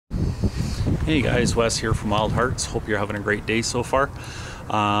Hey guys, Wes here from Wild Hearts. Hope you're having a great day so far.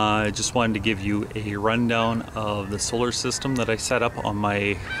 I just wanted to give you a rundown of the solar system that I set up on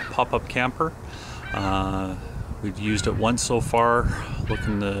my pop-up camper. We've used it once so far,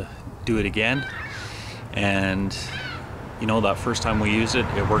 looking to do it again. And you know, that first time we used it,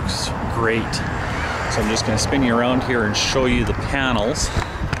 it works great. So I'm just going to spin you around here and show you the panels.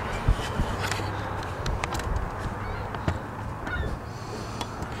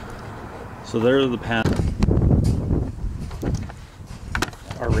 So there are the panels.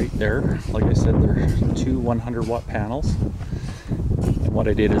 Are right there. Like I said, they're two 100-watt panels. And what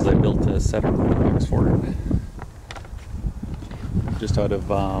I did is I built a setup box for it, just out of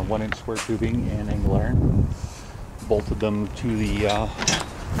 1-inch square tubing and angle iron. Bolted them to the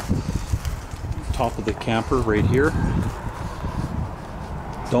top of the camper right here.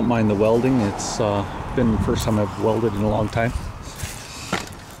 Don't mind the welding. It's been the first time I've welded in a long time.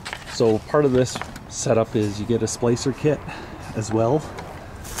 So part of this setup is you get a splicer kit as well.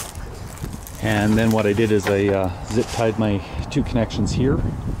 And then what I did is I zip tied my two connections here.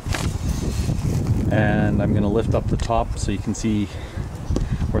 And I'm going to lift up the top so you can see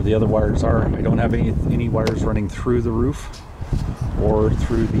where the other wires are. I don't have any wires running through the roof or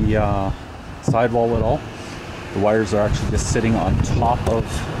through the sidewall at all. The wires are actually just sitting on top of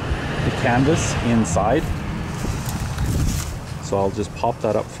the canvas inside. So I'll just pop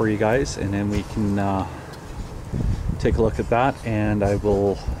that up for you guys, and then we can take a look at that, and I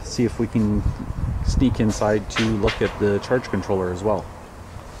will see if we can sneak inside to look at the charge controller as well.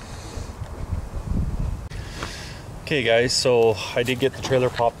 Okay guys, so I did get the trailer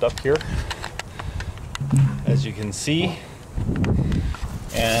popped up here, as you can see,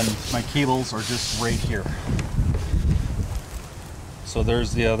 and my cables are just right here. So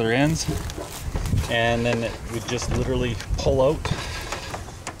there's the other ends, and then it would just literally pull out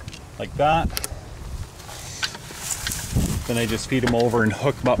like that. Then I just feed them over and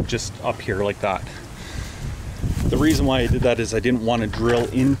hook them up just up here like that. The reason why I did that is I didn't want to drill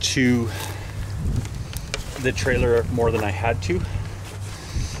into the trailer more than I had to.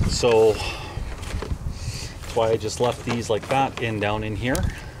 So that's why I just left these like that and down in here.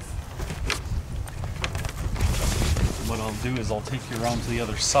 What I'll do is I'll take you around to the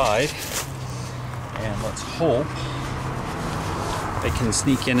other side, and let's hope I can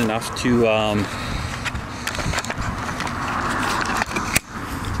sneak in enough to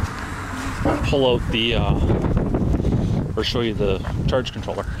pull out the or show you the charge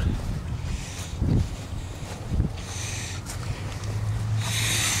controller.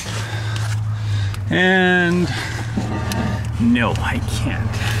 And no, I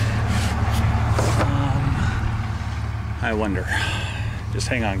can't. I wonder. Just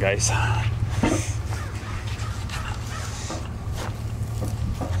hang on, guys.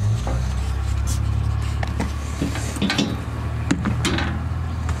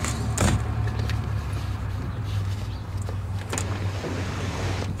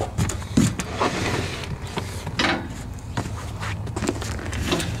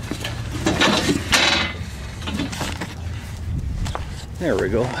 There we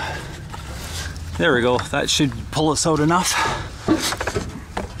go. There we go. That should pull us out enough.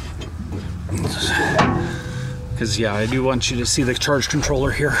 Because yeah, I do want you to see the charge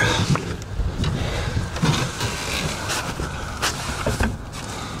controller here.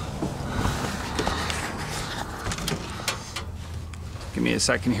 Give me a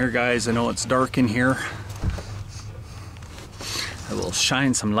second here, guys. I know it's dark in here. I will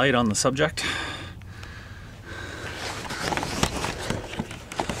shine some light on the subject.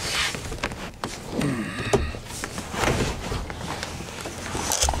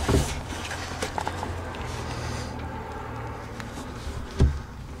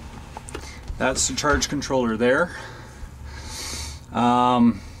 That's the charge controller there.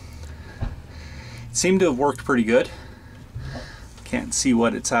 Seemed to have worked pretty good. Can't see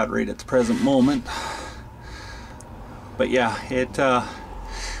what it's at right at the present moment. But yeah, it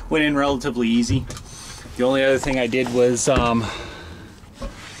went in relatively easy. The only other thing I did was I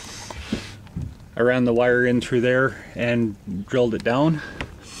ran the wire in through there and drilled it down.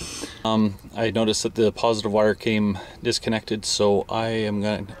 I noticed that the positive wire came disconnected, so I am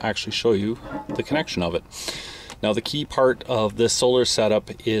going to actually show you the connection of it. Now the key part of this solar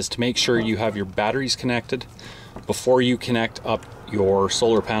setup is to make sure you have your batteries connected before you connect up your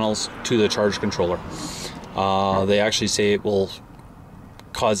solar panels to the charge controller. They actually say it will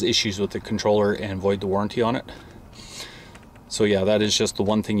cause issues with the controller and void the warranty on it. So yeah, that is just the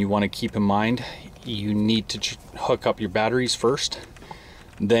one thing you want to keep in mind. You need to hook up your batteries first,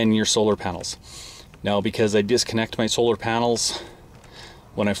 then your solar panels. Now, because I disconnect my solar panels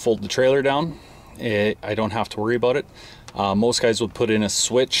when I fold the trailer down, I don't have to worry about it. Most guys would put in a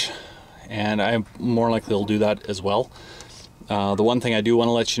switch, and I'm more likely they'll do that as well. The one thing I do want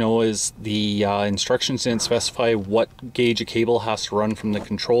to let you know is the instructions didn't specify what gauge of cable has to run from the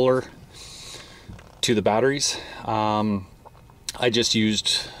controller to the batteries. I just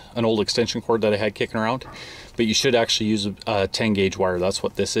used an old extension cord that I had kicking around, but you should actually use a 10 gauge wire. That's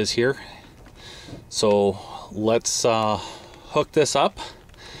what this is here. So let's hook this up,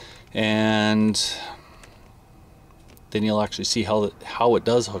 and then you'll actually see how it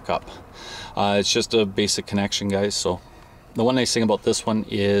does hook up. It's just a basic connection, guys. So the one nice thing about this one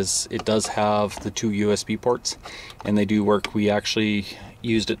is it does have the 2 USB ports, and they do work. We actually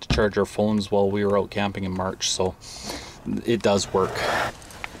used it to charge our phones while we were out camping in March, so it does work.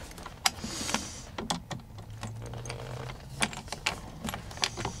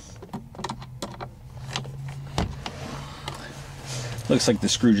 Looks like the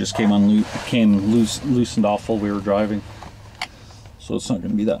screw just loosened off while we were driving, so it's not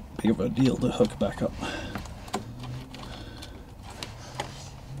going to be that big of a deal to hook back up.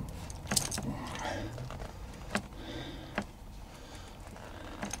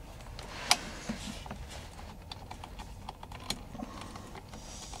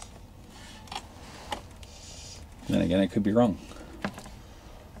 Then again, I could be wrong.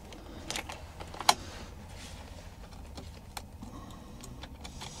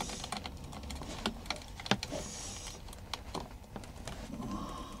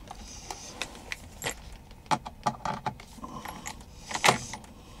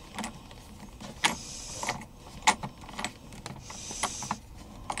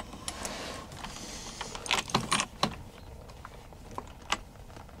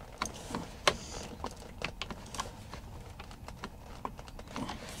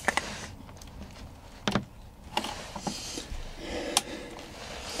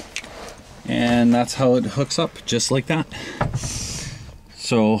 And that's how it hooks up, just like that.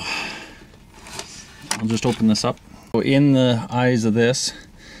 So I'll just open this up. So in the eyes of this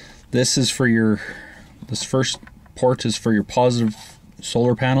is for this first port is for your positive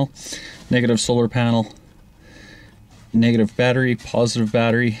solar panel, negative solar panel, negative battery, positive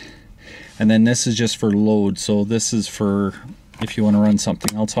battery, and then this is just for load. So this is for if you want to run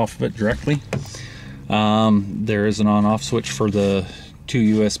something else off of it directly. There is an on-off switch for the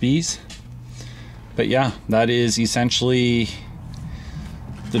 2 USBs. But yeah, that is essentially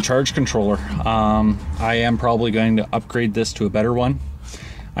the charge controller. I am probably going to upgrade this to a better one.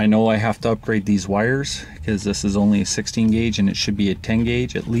 I know I have to upgrade these wires because this is only a 16 gauge and it should be a 10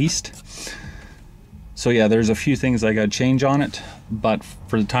 gauge at least. So yeah, there's a few things I got to change on it, but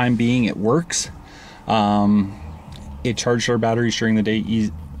for the time being it works. It charged our batteries during the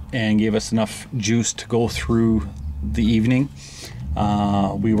day and gave us enough juice to go through the evening.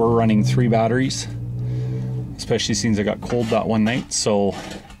 We were running 3 batteries, especially since I got cold that one night. So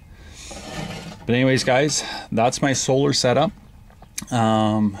but anyways, guys, that's my solar setup.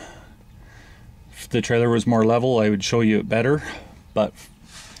 If the trailer was more level, I would show you it better, but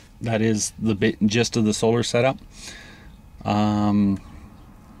that is the gist of the solar setup. I'll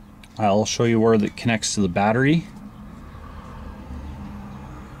show you where it connects to the battery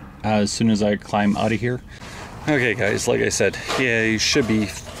as soon as I climb out of here. Okay guys, like I said, yeah, you should be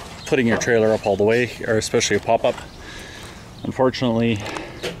putting your trailer up all the way, or especially a pop-up. Unfortunately,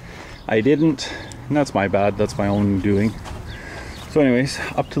 I didn't, and that's my bad, that's my own doing. So anyways,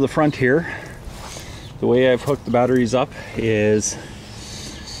 up to the front here, the way I've hooked the batteries up is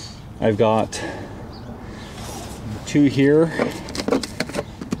I've got 2 here.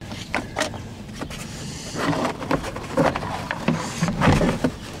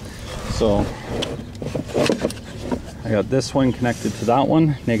 So I got this one connected to that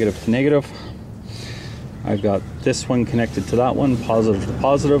one, negative to negative. I've got this one connected to that one, positive to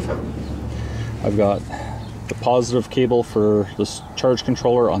positive. I've got the positive cable for this charge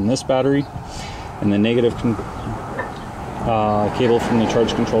controller on this battery, and the negative cable from the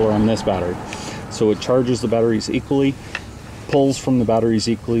charge controller on this battery. So it charges the batteries equally, pulls from the batteries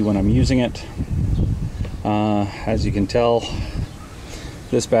equally when I'm using it. As you can tell,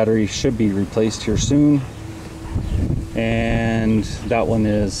 this battery should be replaced here soon, and that one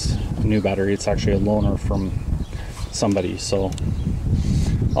is a new battery. It's actually a loaner from somebody. So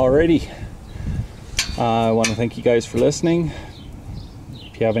alrighty, I want to thank you guys for listening.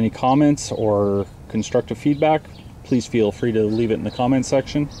 If you have any comments or constructive feedback, please feel free to leave it in the comment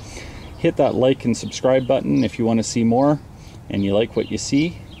section. Hit that like and subscribe button if you want to see more and you like what you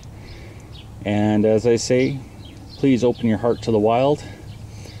see. And as I say, please open your heart to the wild.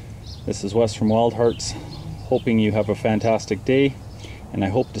 This is Wes from Wild Hearts, hoping you have a fantastic day and I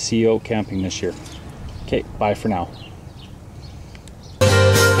hope to see you out camping this year. Okay, bye for now.